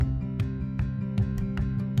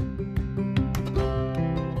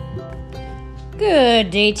Good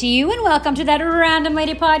day to you and welcome to that Random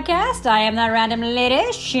Lady podcast. I am that Random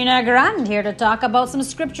Lady, Sheena Grand, here to talk about some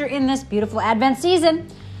scripture in this beautiful Advent season.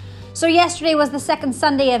 So yesterday was the second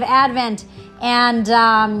Sunday of Advent, and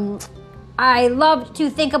I love to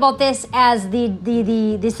think about this as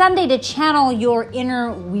the Sunday to channel your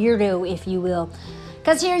inner weirdo, if you will.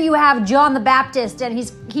 Because here you have John the Baptist, and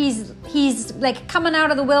he's like coming out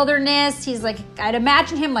of the wilderness. He's like, I'd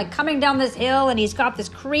imagine him like coming down this hill, and he's got this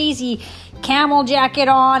crazy camel jacket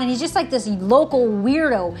on, and he's just like this local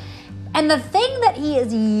weirdo. And the thing that he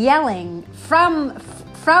is yelling from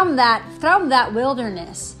that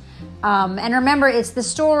wilderness, and remember, it's the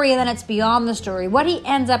story, and then it's beyond the story. What he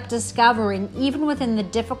ends up discovering, even within the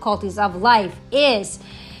difficulties of life, is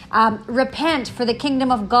repent, for the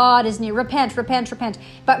kingdom of God is near. Repent.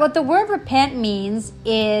 But what the word repent means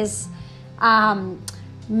is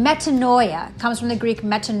metanoia. It comes from the Greek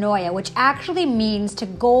metanoia, which actually means to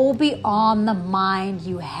go beyond the mind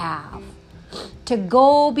you have. To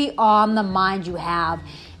go beyond the mind you have.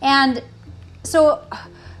 And so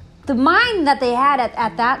the mind that they had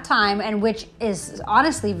at that time, and which is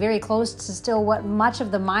honestly very close to still what much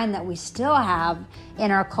of the mind that we still have in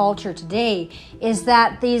our culture today, is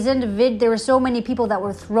that there were so many people that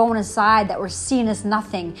were thrown aside, that were seen as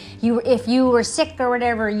nothing. If you were sick or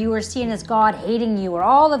whatever, you were seen as God hating you, or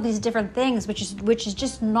all of these different things, which is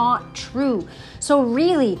just not true. So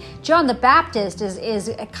really, John the Baptist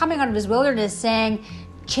is coming out of his wilderness saying,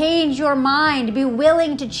 change your mind. Be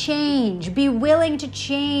willing to change. Be willing to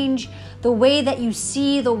change the way that you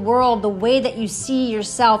see the world, the way that you see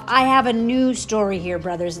yourself. I have a new story here,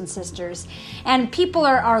 brothers and sisters. And people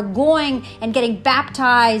are going and getting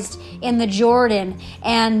baptized in the Jordan.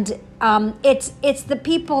 And it's the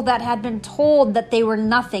people that had been told that they were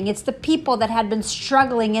nothing. It's the people that had been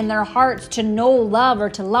struggling in their hearts to know love or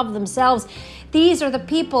to love themselves. These are the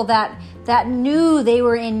people that knew they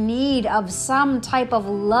were in need of some type of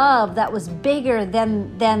love that was bigger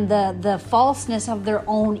than the falseness of their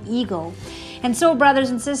own ego. And so, brothers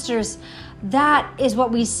and sisters, that is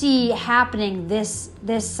what we see happening this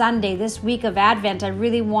Sunday, this week of Advent. I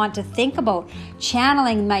really want to think about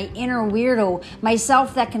channeling my inner weirdo,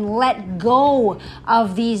 myself that can let go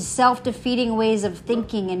of these self-defeating ways of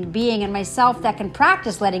thinking and being, and myself that can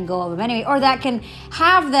practice letting go of them anyway, or that can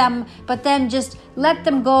have them, but then just let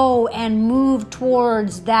them go and move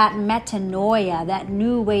towards that metanoia, that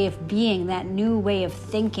new way of being, that new way of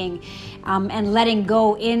thinking, and letting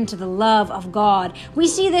go into the love of God. We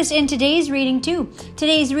see this in today's reading too.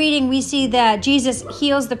 Today's reading, we see that Jesus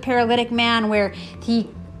heals the paralytic man where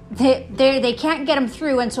they can't get him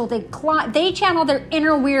through, and so they channel their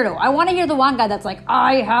inner weirdo. I want to hear the one guy that's like,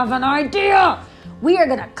 I have an idea. We are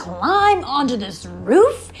going to climb onto this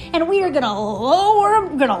roof, and we are going to lower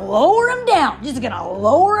him down. Just going to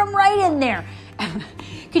lower him right in there.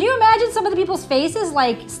 Can you imagine some of the people's faces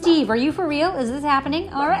like, Steve, are you for real? Is this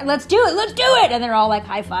happening? All right, let's do it. And they're all like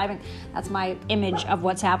high-fiving. That's my image of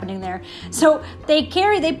what's happening there. So they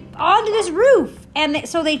onto this roof, and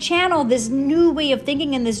so they channel this new way of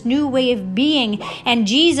thinking and this new way of being. And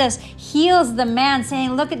Jesus heals the man,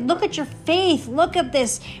 saying, "Look at your faith. Look at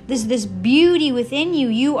this beauty within you.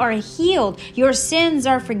 You are healed. Your sins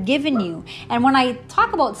are forgiven you." And when I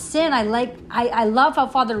talk about sin, I love how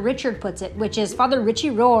Father Richard puts it, which is Father Richie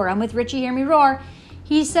Roar. I'm with Richie, hear me roar.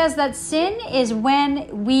 He says that sin is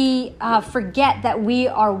when we forget that we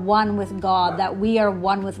are one with God, that we are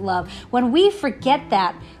one with love. When we forget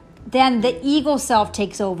that, then the ego self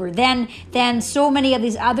takes over. Then so many of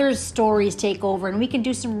these other stories take over, and we can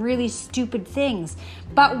do some really stupid things.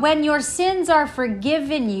 But when your sins are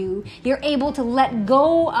forgiven you, you're able to let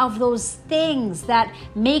go of those things that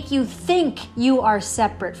make you think you are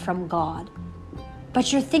separate from God.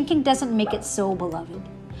 But your thinking doesn't make it so, beloved.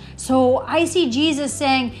 So I see Jesus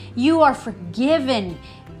saying, you are forgiven,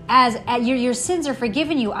 as your sins are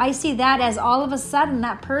forgiven you. I see that as all of a sudden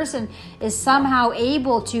that person is somehow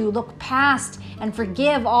able to look past and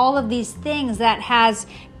forgive all of these things that has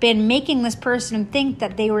been making this person think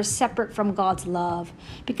that they were separate from God's love.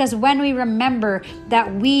 Because when we remember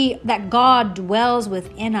that God dwells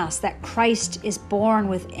within us, that Christ is born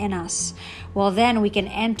within us, well, then we can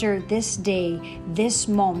enter this day, this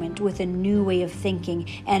moment, with a new way of thinking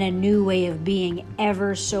and a new way of being,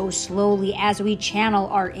 ever so slowly, as we channel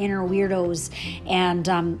our inner weirdos and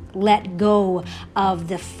let go of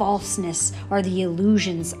the falseness or the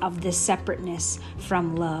illusions of the separateness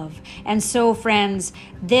from love. And so, friends,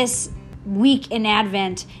 this week in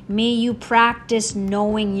Advent, may you practice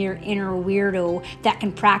knowing your inner weirdo that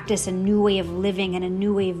can practice a new way of living and a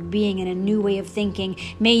new way of being and a new way of thinking.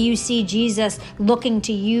 May you see Jesus looking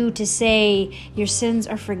to you to say, your sins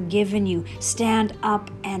are forgiven you. Stand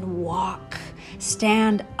up and walk.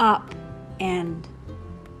 Stand up and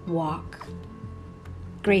walk.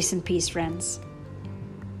 Grace and peace, friends.